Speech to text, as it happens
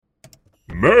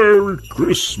Merry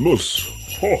Christmas.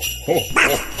 Ho, ho,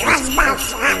 ho.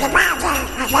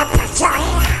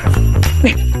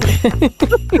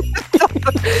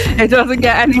 It doesn't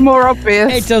get any more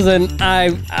obvious. It doesn't.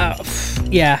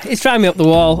 Yeah, it's driving me up the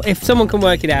wall. If someone can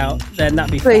work it out, then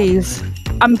that'd be Please.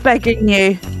 I'm begging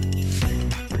you.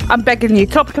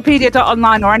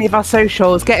 Topicopedia.online or any of our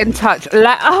socials, get in touch.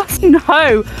 Let us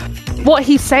know what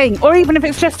he's saying, or even if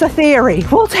it's just a theory.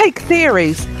 We'll take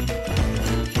theories.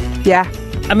 Yeah.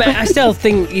 I mean, I still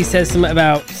think he says something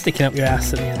about sticking up your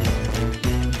ass at the end.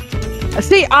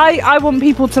 See, I want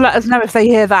people to let us know if they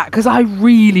hear that, because I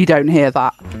really don't hear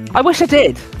that. I wish I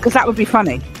did, because that would be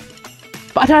funny.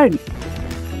 But I don't.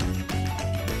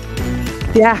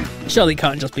 Yeah. Surely it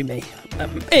can't just be me.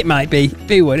 It might be.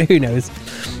 Who knows?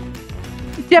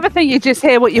 Do you ever think you just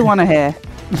hear what you want to hear?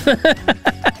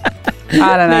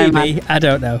 I don't know. Maybe. Man. I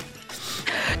don't know.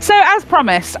 So, as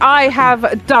promised, I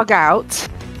have dug out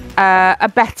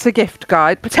a better gift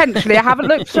guide. Potentially, I haven't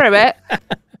looked through it.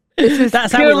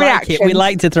 That's how we like it. We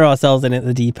like to throw ourselves in at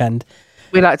the deep end.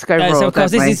 We like to go raw. So, of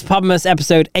course, this is Podmas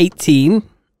episode 18.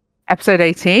 Episode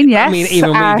 18, yes. I mean,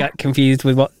 even we got confused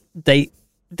with what day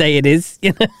it is.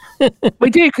 You know? We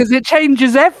do, because it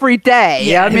changes every day.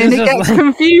 Yeah, I mean, it gets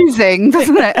confusing,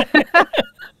 doesn't it?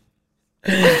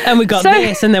 And we got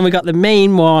this, and then we got the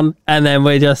main one, and then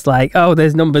we're just like, oh,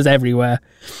 there's numbers everywhere.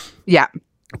 Yeah.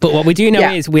 But what we do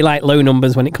know is we like low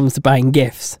numbers when it comes to buying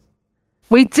gifts.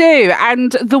 We do,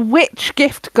 and the Witch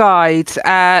gift guide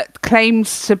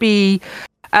claims to be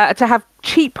to have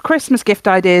cheap Christmas gift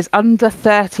ideas under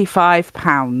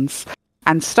 £35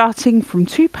 and starting from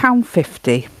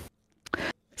 £2.50.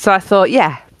 So I thought,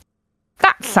 yeah,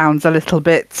 that sounds a little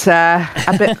bit a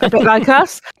bit like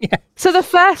us. Yeah. So the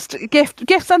first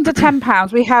gifts under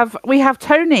 £10. We have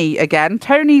Tony again.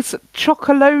 Tony's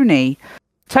Chocolonely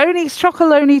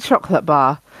chocolate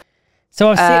bar. So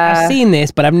I've seen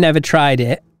this, but I've never tried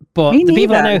it. But the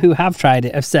people I know who have tried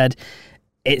it have said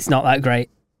it's not that great.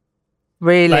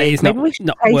 Really? Like, it's Maybe not, we should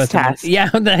not taste worth test. it.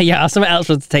 Yeah, something else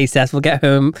for the taste test. We'll get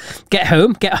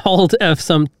hold of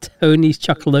some Tony's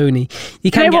Chocolonely.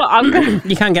 You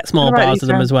can get small bars of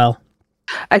them as well.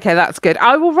 Okay, that's good.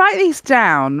 I will write these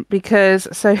down because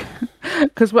I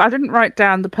didn't write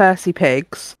down the Percy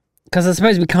Pigs. Because I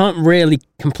suppose we can't really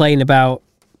complain about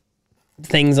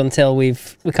things until we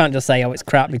can't just say, oh, it's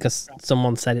crap because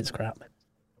someone said it's crap.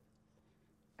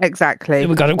 Exactly.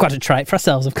 We've got to try it for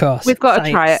ourselves, of course. We've got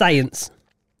to try it. Science.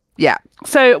 Yeah.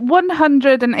 So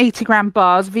 180 gram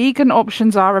bars, vegan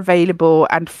options are available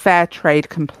and fair trade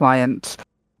compliant.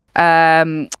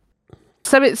 So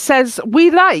it says, we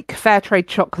like fair trade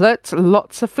chocolate,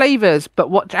 lots of flavours,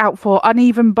 but watch out for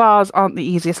uneven bars aren't the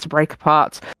easiest to break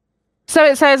apart. So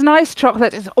it says, nice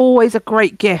chocolate is always a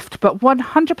great gift, but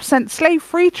 100%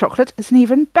 slave-free chocolate is an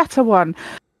even better one.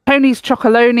 Tony's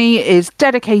Chocolonely is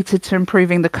dedicated to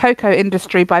improving the cocoa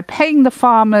industry by paying the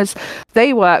farmers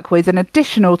they work with an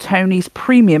additional Tony's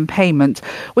premium payment,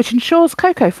 which ensures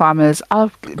cocoa farmers are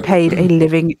paid a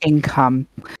living income.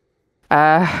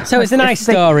 So it's a nice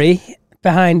story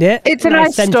behind it. It's a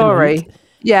nice story.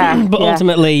 Yeah. But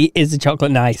ultimately, is the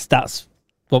chocolate nice? That's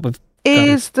what we've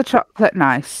Is the chocolate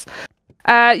nice?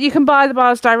 You can buy the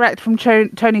bars direct from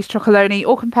Tony's Chocolonely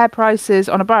or compare prices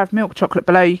on a bar of milk chocolate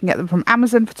below. You can get them from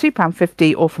Amazon for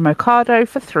 £2.50 or from Ocado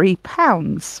for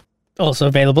 £3. Also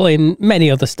available in many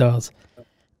other stores.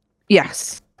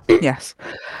 Yes. Yes.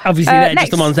 Obviously, they're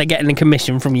just the ones they're getting a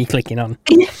commission from you clicking on.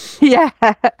 Yeah.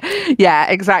 Yeah,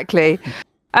 exactly.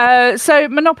 So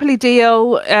Monopoly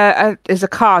Deal is a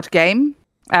card game.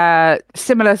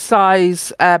 Similar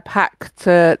size pack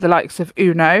to the likes of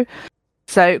Uno.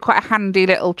 So quite a handy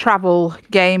little travel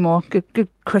game or good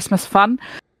Christmas fun.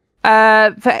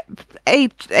 For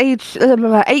age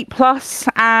 8+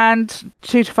 and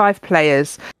 2 to 5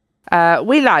 players.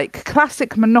 We like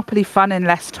classic Monopoly fun in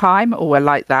less time. Oh, I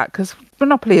like that because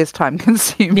Monopoly is time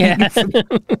consuming. Yeah.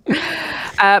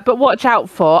 But watch out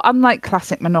for, unlike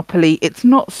classic Monopoly, it's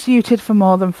not suited for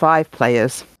more than 5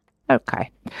 players. Okay.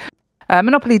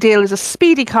 Monopoly Deal is a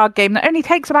speedy card game that only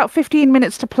takes about 15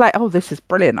 minutes to play. Oh, this is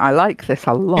brilliant. I like this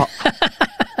a lot.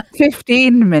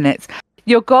 15 minutes.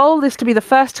 Your goal is to be the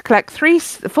first to collect 3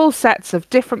 full sets of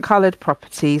different coloured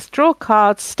properties, draw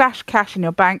cards, stash cash in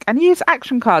your bank, and use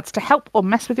action cards to help or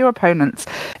mess with your opponents.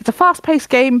 It's a fast-paced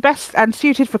game, best and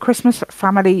suited for Christmas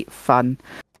family fun.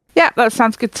 Yeah, that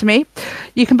sounds good to me.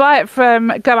 You can buy it from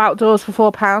Go Outdoors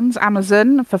for £4,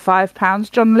 Amazon for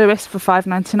 £5, John Lewis for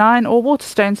 $5.99, or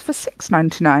Waterstones for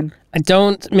 $6.99. And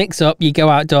don't mix up your Go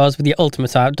Outdoors with your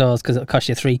Ultimate Outdoors because it'll cost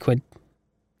you £3.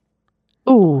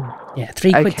 Ooh. Yeah,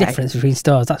 £3 difference between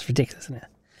stores. That's ridiculous, isn't it?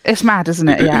 It's mad, isn't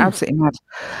it? Yeah, absolutely mad.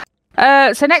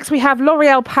 So next we have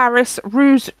L'Oreal Paris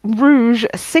Rouge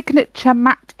Signature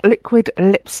Matte Liquid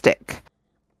Lipstick.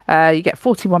 You get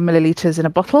 41 millilitres in a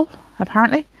bottle,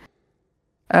 apparently.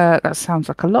 That sounds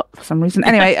like a lot for some reason.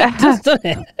 Anyway. Doesn't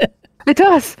it? It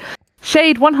does.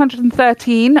 Shade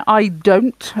 113, I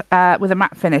don't, with a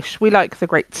matte finish. We like the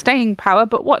great staying power,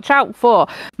 but watch out for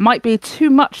might be too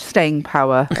much staying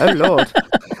power. Oh, Lord.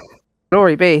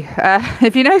 Glory be.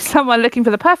 If you know someone looking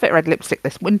for the perfect red lipstick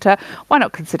this winter, why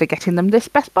not consider getting them this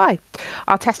Best Buy?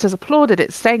 Our testers applauded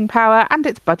its staying power and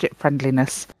its budget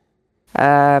friendliness.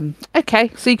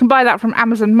 Okay, so you can buy that from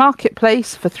Amazon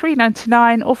Marketplace for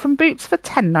 $3.99 or from Boots for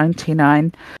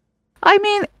 $10.99. I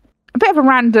mean, a bit of a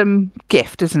random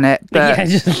gift, isn't it? But... Yeah,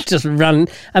 just run.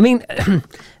 I mean,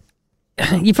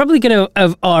 you're probably going to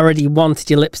have already wanted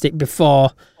your lipstick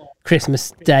before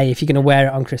Christmas Day if you're going to wear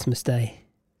it on Christmas Day.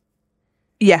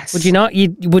 Yes. Would you not?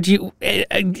 Would you?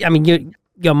 I mean,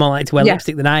 you're more likely to wear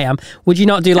lipstick than I am. Would you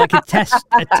not do like a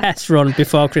test run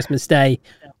before Christmas Day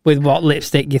with what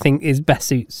lipstick you think is best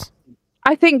suits?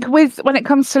 I think when it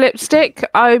comes to lipstick,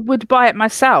 I would buy it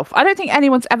myself. I don't think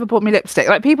anyone's ever bought me lipstick.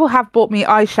 Like, people have bought me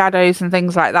eyeshadows and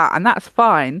things like that, and that's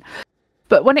fine.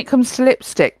 But when it comes to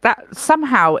lipstick, that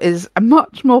somehow is a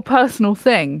much more personal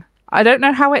thing. I don't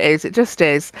know how it is. It just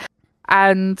is.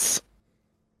 And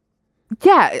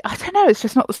yeah, I don't know. It's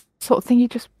just not the sort of thing you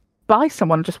just buy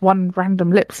someone just one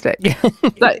random lipstick.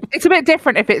 Like, it's a bit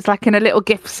different if it's like in a little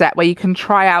gift set where you can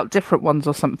try out different ones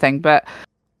or something. But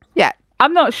yeah,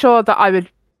 I'm not sure that I would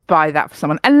buy that for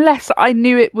someone unless I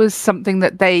knew it was something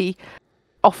that they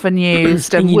often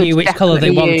used and you knew which colour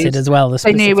they wanted as well.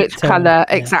 They knew which colour,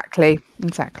 exactly.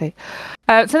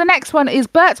 So the next one is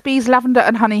Burt's Bees Lavender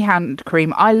and Honey Hand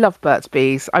Cream. I love Burt's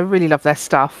Bees. I really love their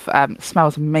stuff. It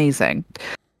smells amazing.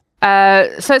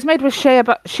 So it's made with shea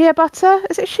butter.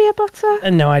 Is it shea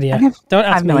butter? No idea. Don't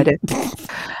ask me. I have no idea.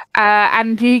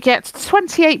 And you get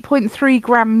 28.3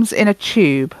 grams in a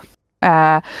tube.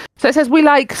 So it says, we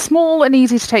like small and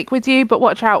easy to take with you, but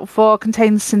watch out for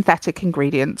contains synthetic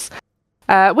ingredients.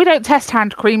 We don't test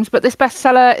hand creams, but this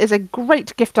bestseller is a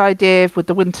great gift idea with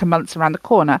the winter months around the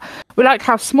corner. We like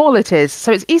how small it is,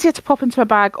 so it's easier to pop into a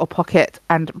bag or pocket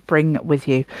and bring with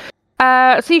you.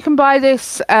 So you can buy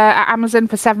this at Amazon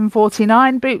for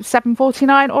 $7.49, Boots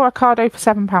 $7.49, or Ocado for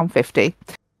 £7.50.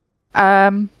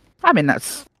 I mean,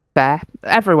 that's fair.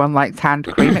 Everyone likes hand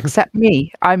cream except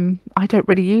me. I don't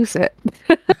really use it.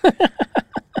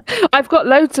 I've got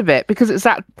loads of it because it's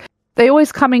that they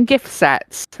always come in gift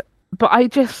sets, but I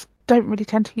just don't really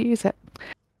tend to use it.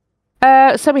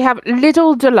 So we have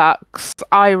Lidl Deluxe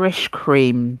Irish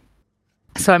Cream.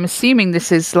 So I'm assuming this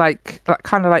is like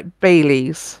kind of like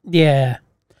Bailey's. Yeah.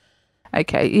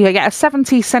 Okay, you get a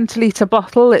 70 centilitre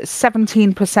bottle. It's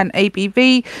 17%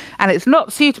 ABV, and it's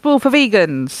not suitable for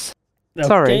vegans. Okay.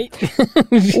 Sorry.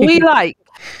 We like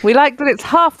that it's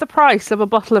half the price of a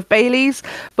bottle of Bailey's,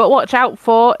 but watch out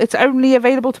for it's only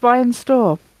available to buy in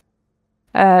store.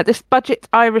 This budget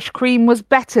Irish cream was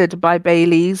bettered by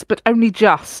Bailey's, but only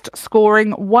just,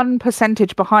 scoring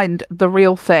 1% behind the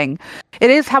real thing. It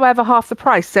is, however, half the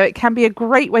price, so it can be a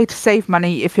great way to save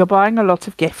money if you're buying a lot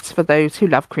of gifts for those who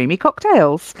love creamy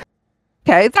cocktails.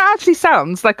 Okay, that actually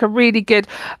sounds like a really good...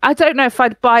 I don't know if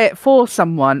I'd buy it for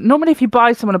someone. Normally, if you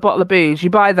buy someone a bottle of booze, you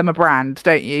buy them a brand,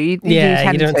 don't you? You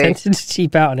don't tend to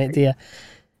cheap out on it, do you?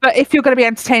 But if you're going to be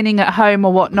entertaining at home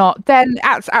or whatnot, then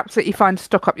it's absolutely fine to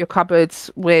stock up your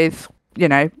cupboards with,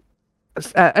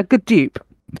 a good dupe.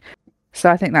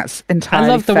 So I think that's entirely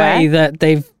fair. I love the way that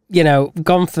they've,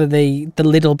 gone for the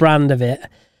Lidl brand of it,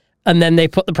 and then they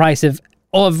put the price of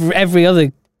every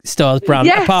other store's brand,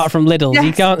 apart from Lidl's. Yes.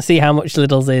 You can't see how much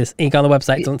Lidl's is. You go on the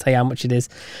website, it doesn't tell you how much it is.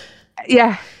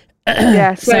 Yeah.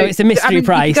 Yeah. So it's a mystery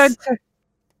price.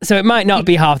 So it might not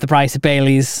be half the price of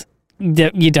Bailey's.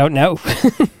 You don't know.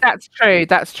 That's true.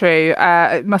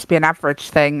 It must be an average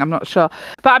thing. I'm not sure.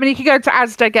 But I mean, you can go to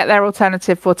Asda, get their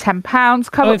alternative for £10.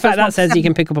 In fact, that says you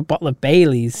can pick up a bottle of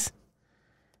Bailey's.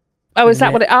 Oh, is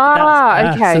that what it...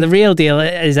 okay. So the real deal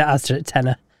is at Asda at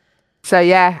tenner. So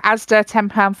yeah, Asda,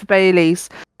 £10 for Bailey's.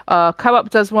 Co-op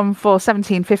does one for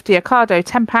 £17.50. Ocado,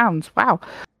 £10. Wow.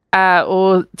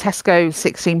 Or Tesco,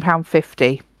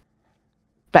 £16.50.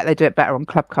 Bet they do it better on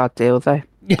Club Card deal, though.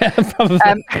 Yeah, probably.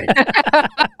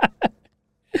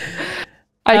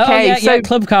 Okay, so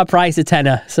Club Card price a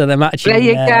tenner, so they're matching. There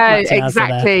you go,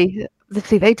 exactly.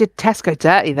 See, they did Tesco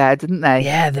dirty there, didn't they?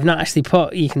 Yeah, they've not actually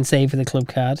put you can save for the Club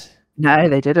Card. No,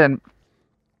 they didn't.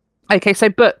 Okay, so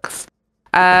books.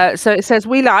 So it says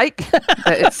we like that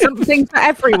it's something for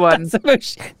everyone. That's the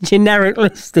most generic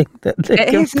listing that they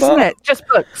it is, isn't it? Just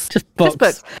books. Just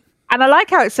books. And I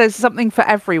like how it says something for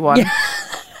everyone. Yeah.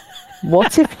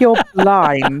 What if you're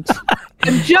blind?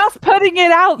 I'm just putting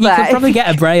it out there. You could probably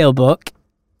get a Braille book.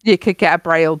 You could get a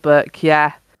Braille book,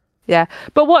 yeah. Yeah.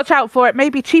 But watch out for it. May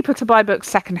be cheaper to buy books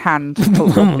secondhand,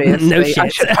 obviously. No shit. I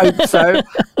should hope so.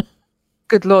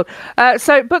 Good Lord.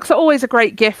 So books are always a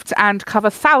great gift and cover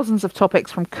thousands of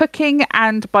topics from cooking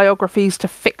and biographies to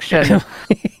fiction.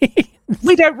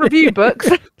 We don't review books.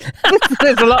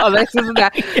 There's a lot of this, isn't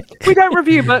there? We don't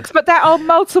review books, but there are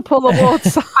multiple award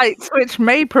sites which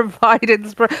may provide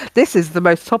inspiration. This is the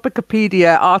most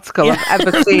Topicopedia article I've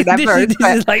ever seen. This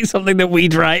is like something that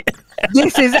we'd write.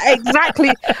 This is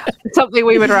exactly something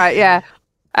we would write, yeah.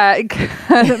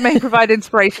 That may provide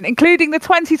inspiration, including the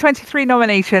 2023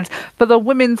 nominations for the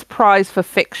Women's Prize for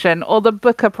Fiction or the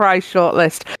Booker Prize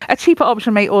shortlist. A cheaper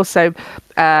option may also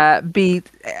be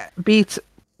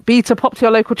to pop to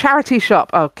your local charity shop.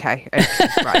 Okay,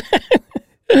 right.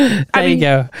 There you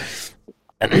go.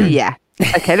 Yeah.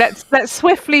 Okay, let's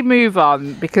swiftly move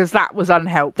on because that was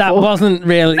unhelpful. That wasn't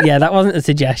really, that wasn't a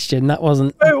suggestion. That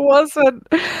wasn't. It wasn't.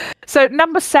 So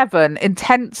number 7,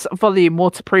 Intense Volume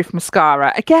Waterproof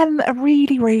Mascara. Again, a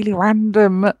really, really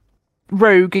random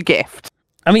rogue gift.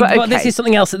 I mean, but this is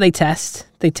something else that they test.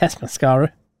 They test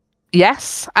mascara.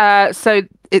 Yes. So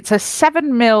it's a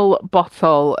 7ml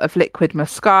bottle of liquid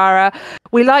mascara.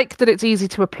 We like that it's easy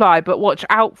to apply, but watch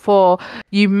out for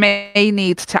you may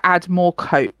need to add more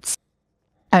coats.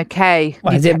 Okay.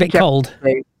 Why, is it a bit cold?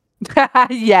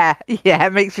 yeah,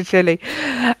 it makes you chilly.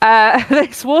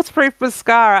 This waterproof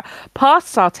mascara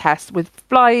passed our test with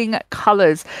flying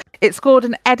colours. It scored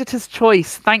an editor's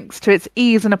choice thanks to its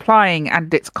ease in applying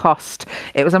and its cost.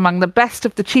 It was among the best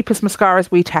of the cheapest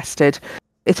mascaras we tested.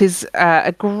 It is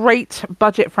a great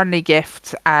budget-friendly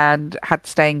gift and had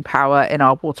staying power in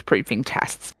our waterproofing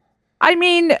tests. I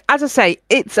mean, as I say,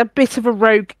 it's a bit of a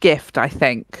rogue gift, I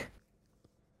think.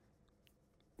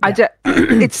 Yeah.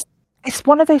 It's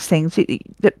one of those things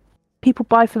that people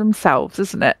buy for themselves,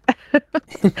 isn't it?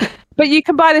 But you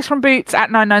can buy this from Boots at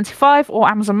 $9.95 or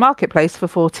Amazon Marketplace for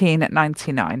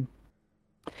 $14.99.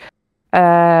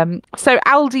 So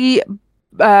Aldi,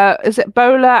 is it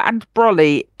Bola and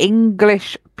Brolly,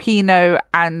 English Pinot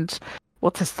and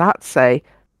what does that say?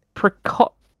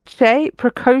 Precoce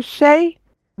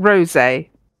Rosé.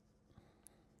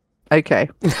 Okay.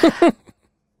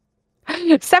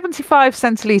 75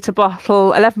 centilitre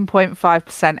bottle, 11.5%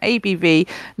 ABV,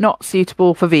 not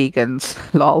suitable for vegans.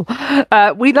 Lol.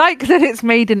 We like that it's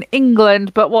made in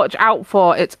England, but watch out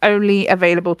for it's only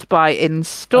available to buy in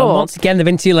store. Once again, they've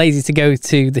been too lazy to go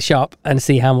to the shop and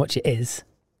see how much it is.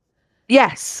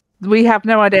 Yes, we have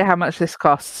no idea how much this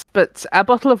costs, but a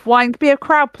bottle of wine can be a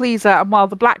crowd pleaser, and while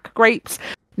the black grapes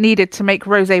needed to make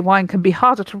rosé wine can be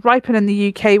harder to ripen in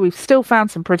the UK, we've still found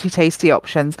some pretty tasty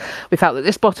options. We felt that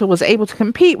this bottle was able to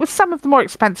compete with some of the more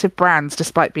expensive brands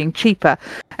despite being cheaper,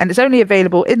 and it's only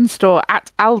available in store at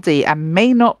Aldi and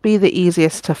may not be the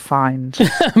easiest to find.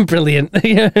 Brilliant.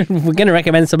 We're going to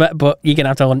recommend some, but you're going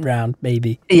to have to hunt round,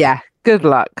 maybe. Yeah, good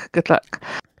luck.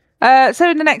 So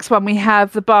in the next one, we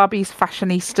have the Barbie's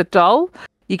Fashionista doll.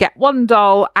 You get one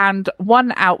doll and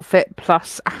one outfit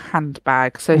plus a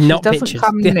handbag. So she not doesn't pictured.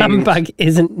 come The nude. handbag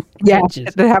isn't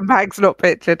pictured. The handbag's not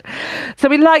pictured. So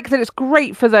we like that it's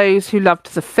great for those who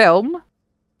loved the film.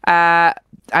 I'm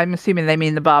assuming they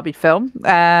mean the Barbie film.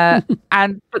 But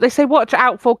they say watch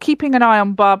out for keeping an eye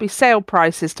on Barbie sale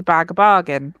prices to bag a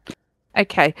bargain.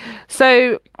 Okay,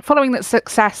 so following the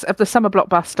success of the summer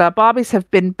blockbuster, Barbies have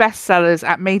been bestsellers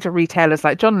at major retailers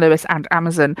like John Lewis and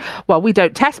Amazon. While we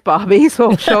don't test Barbies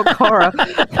or shock horror,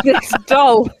 this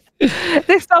doll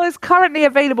is currently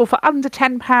available for under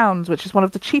 £10, which is one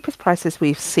of the cheapest prices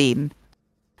we've seen.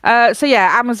 So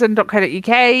yeah, Amazon.co.uk,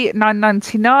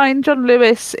 $9.99. John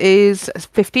Lewis is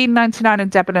 $15.99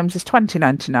 and Debenhams is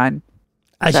 $20.99.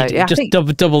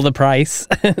 Double the price.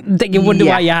 You wonder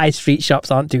why your high street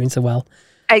shops aren't doing so well.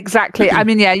 Exactly. I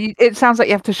mean, it sounds like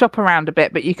you have to shop around a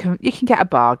bit, but you can get a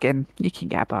bargain.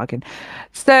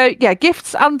 So yeah,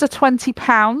 gifts under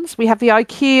 £20. We have the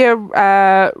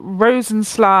IKEA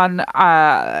Rosenslan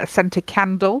scented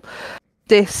candle.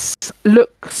 This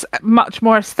looks much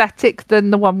more aesthetic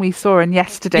than the one we saw in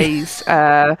yesterday's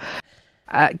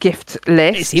gift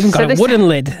list. It's even got a wooden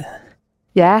lid.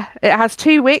 Yeah, it has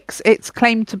 2 wicks. It's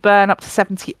claimed to burn up to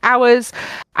 70 hours.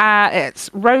 It's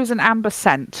rose and amber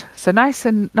scent, so nice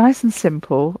and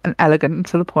simple and elegant and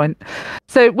to the point.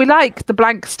 So we like the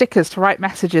blank stickers to write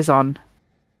messages on.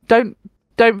 Don't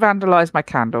vandalize my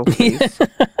candle, please.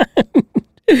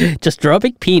 Just draw a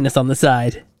big penis on the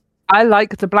side. I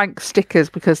like the blank stickers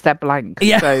because they're blank.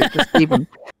 Yeah. So just leave them.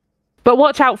 But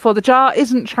watch out for the jar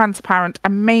isn't transparent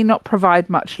and may not provide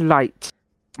much light.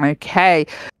 Okay,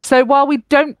 so while we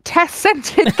don't test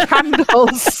scented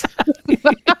candles,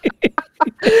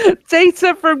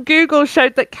 data from Google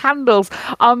showed that candles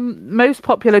are most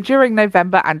popular during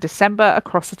November and December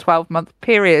across a 12-month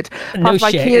period. No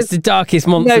shit, it's the darkest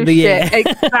months of the year.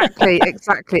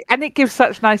 Exactly. And it gives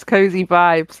such nice cozy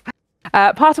vibes.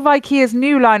 Part of IKEA's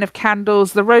new line of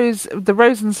candles, the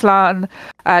Rosenslan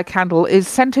candle is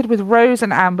scented with rose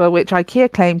and amber, which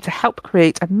IKEA claim to help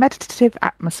create a meditative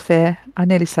atmosphere. I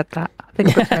nearly said that. I think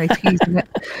I've got many T's in it.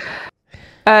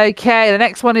 Okay, the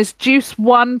next one is Juice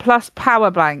One Plus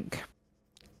Power Bank.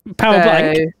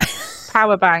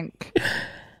 Power bank.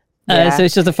 Yeah. So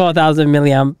it's just a 4,000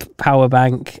 milliamp power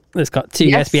bank that's got two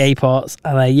USB-A ports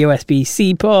and a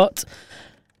USB-C port.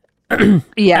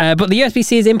 Yeah, but the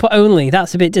USB-C is input only.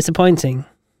 That's a bit disappointing.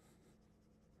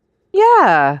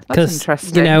 Yeah, that's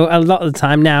interesting. You know, a lot of the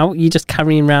time now you're just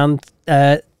carrying around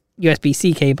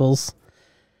USB-C cables.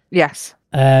 Yes.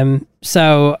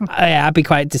 So I'd be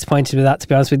quite disappointed with that, to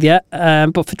be honest with you.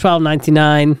 But for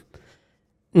 $12.99,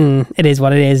 it is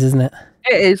what it is, isn't it?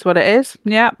 It is what it is.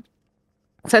 Yeah.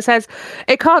 So it says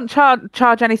it can't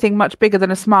charge anything much bigger than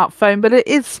a smartphone, but it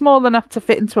is small enough to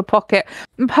fit into a pocket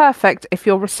and perfect if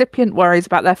your recipient worries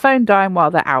about their phone dying while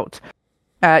they're out.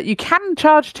 You can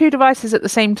charge two devices at the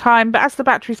same time, but as the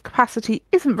battery's capacity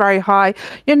isn't very high,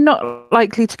 you're not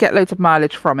likely to get loads of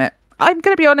mileage from it. I'm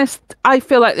going to be honest, I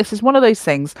feel like this is one of those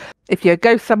things. If you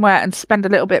go somewhere and spend a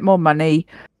little bit more money,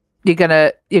 you're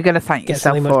gonna thank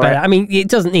yourself for it. I mean, it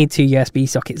doesn't need two USB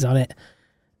sockets on it.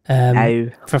 No.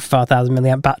 For a 4,000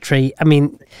 milliamp battery. I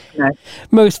mean,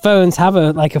 most phones have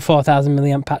a 4,000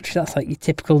 milliamp battery. That's like your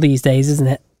typical these days, isn't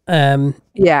it?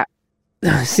 Yeah.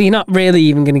 So you're not really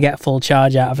even going to get a full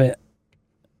charge out of it.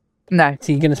 No.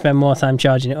 So you're going to spend more time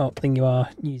charging it up than you are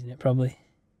using it, probably.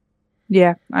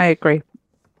 Yeah, I agree.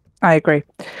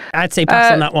 I'd say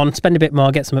pass on that one. Spend a bit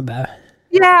more, get something better.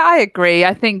 Yeah, I agree.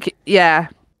 I think, yeah,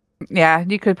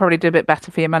 you could probably do a bit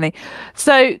better for your money.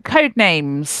 So,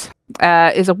 Codenames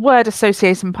is a word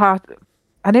association part.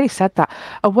 I nearly said that.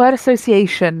 A word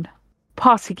association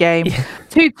party game,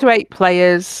 2 to 8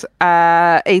 players,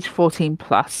 age 14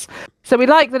 plus. So we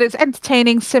like that it's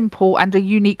entertaining, simple, and a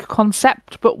unique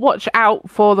concept, but watch out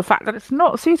for the fact that it's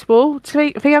not suitable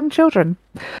for young children.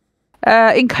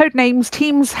 In Codenames,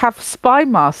 teams have spy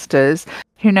masters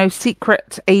who know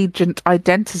secret agent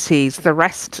identities. The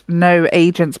rest know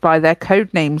agents by their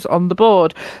code names on the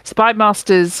board. Spy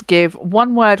masters give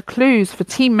one-word clues for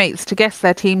teammates to guess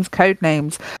their team's code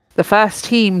names. The first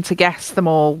team to guess them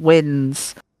all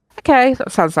wins. Okay,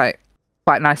 that sounds like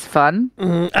quite nice fun.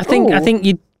 I think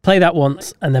you'd play that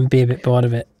once and then be a bit bored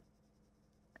of it.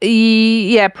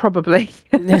 Yeah, probably.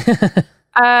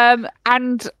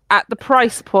 And at the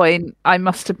price point, I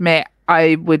must admit,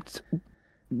 I would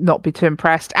not be too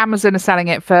impressed. Amazon are selling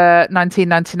it for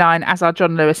 $19.99, as are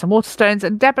John Lewis and Waterstones,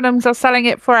 and Debenhams are selling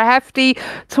it for a hefty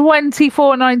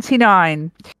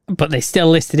 $24.99. But they still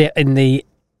listed it in the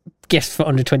gifts for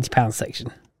under £20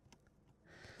 section.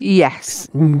 Yes.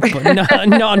 But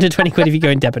not under 20 quid if you go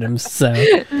in Debenhams. So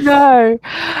no.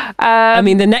 I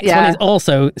mean, the next one is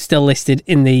also still listed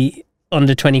in the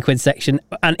under 20 quid section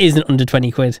and isn't under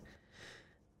 20 quid.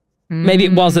 Maybe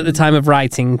it was at the time of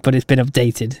writing, but it's been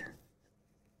updated.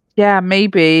 Yeah,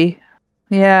 maybe.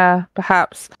 Yeah,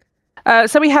 perhaps.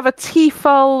 So we have a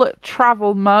Tefal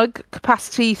travel mug,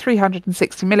 capacity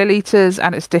 360 millilitres,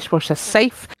 and it's dishwasher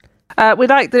safe. We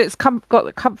like that it's got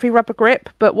the comfy rubber grip,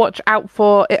 but watch out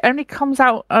for it only comes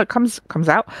in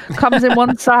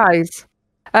one size.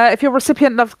 If your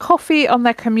recipient loves coffee on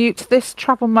their commute, this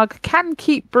travel mug can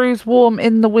keep brews warm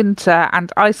in the winter and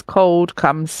ice cold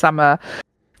come summer.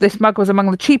 This mug was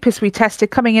among the cheapest we tested,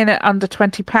 coming in at under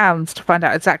 £20. To find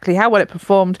out exactly how well it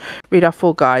performed, read our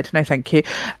full guide. No, thank you.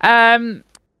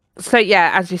 So,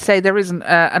 yeah, as you say, there isn't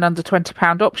an under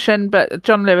 £20 option, but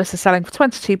John Lewis is selling for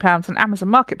 £22 and Amazon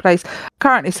Marketplace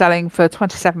currently selling for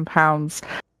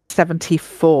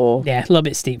 £27.74. Yeah, a little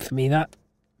bit steep for me, that.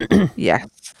 Yes,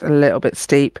 a little bit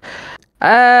steep.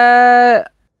 So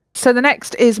the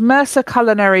next is Mercer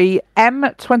Culinary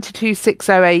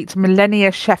M22608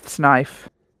 Millennia Chef's Knife.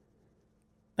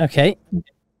 Okay.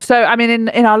 So, I mean,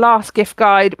 in our last gift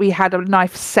guide, we had a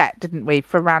knife set, didn't we?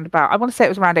 For around about, I want to say it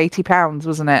was around £80,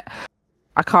 wasn't it?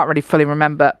 I can't really fully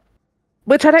remember.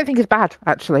 Which I don't think is bad,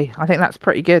 actually. I think that's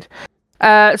pretty good.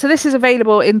 So this is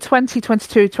available in 20,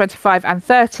 22, 25 and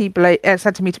 30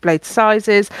 centimetre blade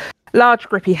sizes. Large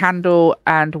grippy handle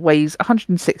and weighs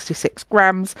 166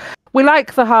 grams. We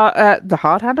like the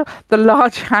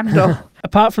large handle.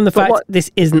 Apart from the fact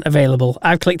this isn't available.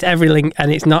 I've clicked every link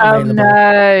and it's not available. Oh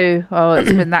no. Oh,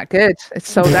 it's been that good. It's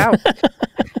sold out.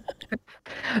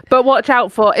 But watch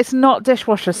out for, it's not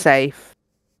dishwasher safe.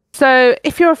 So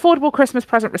if you're an affordable Christmas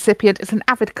present recipient, is an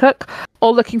avid cook,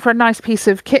 or looking for a nice piece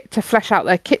of kit to flesh out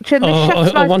their kitchen,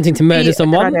 or wanting to murder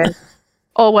someone.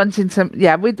 Or wanting to,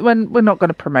 we're not going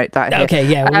to promote that here. Okay,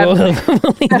 yeah, we'll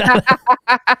leave that.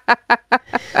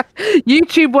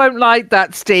 YouTube won't like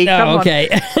that, Steve. Oh, okay.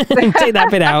 Take that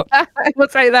bit out. We'll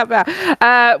take that bit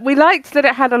out. We liked that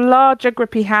it had a larger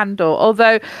grippy handle,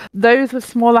 although those with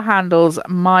smaller hands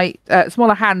might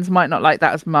not like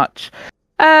that as much.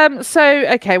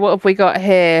 Okay, what have we got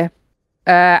here?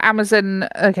 Amazon,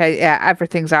 okay, yeah,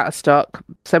 everything's out of stock.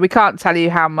 So we can't tell you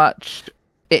how much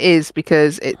it is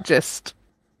because it just...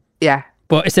 Yeah.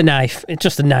 But it's a knife. It's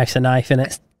just a knife's a knife, isn't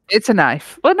it? It's a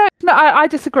knife. Well, no, I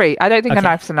disagree. I don't think a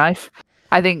knife's a knife.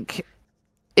 I think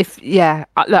as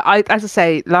I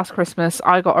say, last Christmas,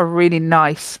 I got a really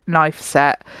nice knife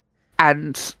set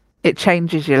and it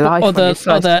changes your life.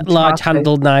 Other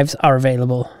large-handled knives are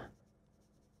available.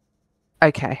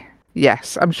 Okay.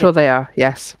 Yes, I'm sure they are.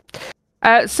 Yes.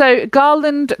 So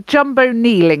Garland Jumbo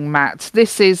Kneeling Mat.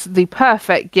 This is the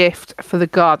perfect gift for the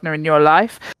gardener in your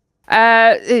life.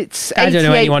 It's I don't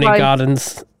know anyone who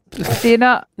gardens. Do you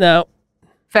not? No.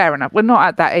 Fair enough. We're not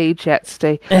at that age yet,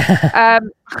 Steve.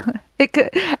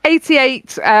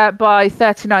 88 by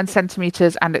 39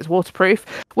 centimeters, and it's waterproof.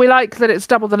 We like that it's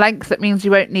double the length. That means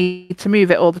you won't need to move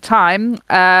it all the time.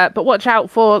 But watch out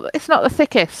for, it's not the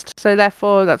thickest, so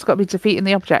therefore that's got to be defeating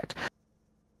the object.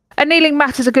 A kneeling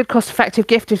mat is a good cost-effective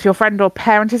gift if your friend or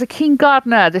parent is a keen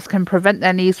gardener. This can prevent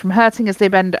their knees from hurting as they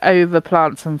bend over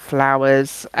plants and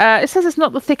flowers. It says it's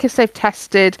not the thickest they've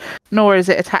tested, nor is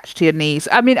it attached to your knees.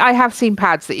 I mean, I have seen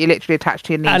pads that you literally attach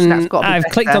to your knees. And that's got to be I've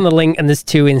better. clicked on the link and there's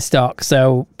 2 in stock.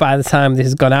 So by the time this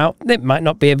has gone out, it might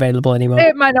not be available anymore.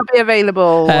 It might not be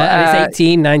available. And it's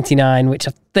 $18.99, which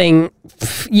I think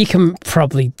you can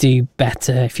probably do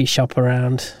better if you shop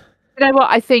around. You know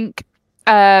what? I think...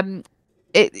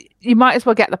 you might as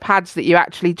well get the pads that you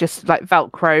actually just like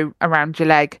Velcro around your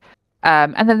leg,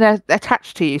 and then they're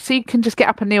attached to you, so you can just get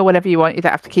up and kneel whenever you want. You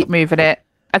don't have to keep moving it.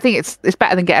 I think it's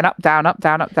better than getting up, down, up,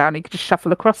 down, up, down. You can just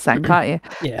shuffle across then, can't you?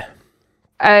 Yeah.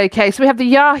 Okay, so we have the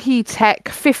Yahi Tech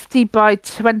 50 by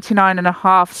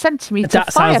 29.5 centimeter.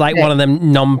 That sounds like one of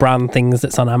them non-brand things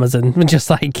that's on Amazon. Just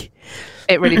like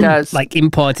it really does, like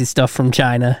imported stuff from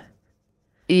China.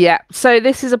 Yeah, so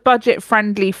this is a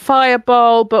budget-friendly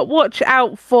fireball, but watch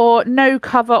out for no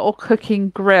cover or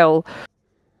cooking grill.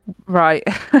 Right.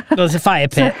 Well, it's a fire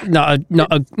pit, not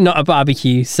a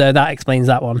barbecue, so that explains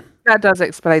that one. That does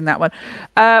explain that one.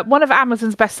 One of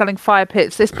Amazon's best-selling fire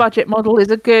pits. This budget model is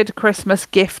a good Christmas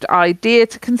gift idea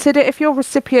to consider if your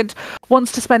recipient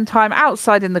wants to spend time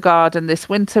outside in the garden this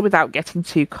winter without getting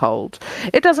too cold.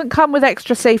 It doesn't come with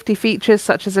extra safety features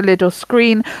such as a lid or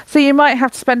screen, so you might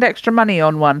have to spend extra money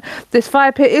on one. This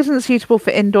fire pit isn't suitable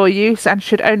for indoor use and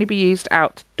should only be used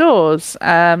outdoors.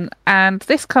 And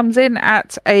this comes in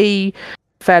at a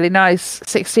fairly nice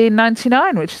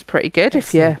 $16.99, which is pretty good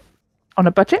if you're on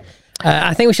a budget.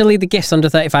 I think we should leave the gifts under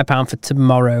 £35 for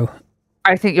tomorrow.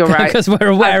 I think you're right. Because we're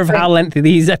aware of how lengthy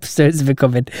these episodes have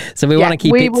becoming. So we want to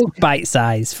keep it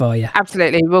bite-sized for you.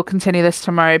 Absolutely. We'll continue this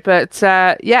tomorrow. But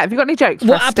have you got any jokes?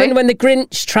 What happened when the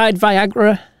Grinch tried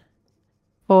Viagra?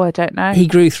 Oh, I don't know. He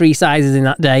grew 3 sizes in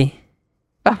that day.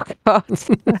 Oh, God.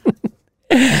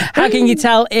 How can you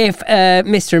tell if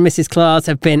Mr. and Mrs. Claus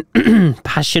have been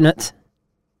passionate?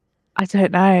 I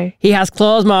don't know. He has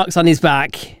claws marks on his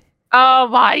back. Oh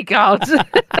my God.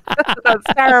 That's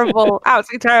terrible.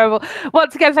 Absolutely terrible.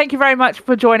 Once again, thank you very much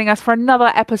for joining us for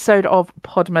another episode of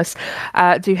Podmas.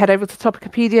 Do head over to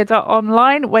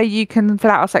topicopedia.online where you can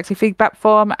fill out our sexy feedback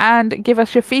form and give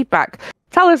us your feedback.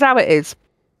 Tell us how it is.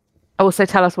 Also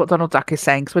tell us what Donald Duck is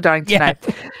saying because we're dying to know.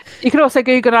 You can also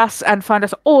Google us and find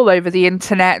us all over the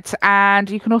internet, and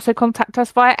you can also contact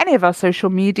us via any of our social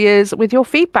medias with your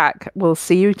feedback. We'll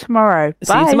see you tomorrow. Bye.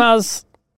 See you tomorrow.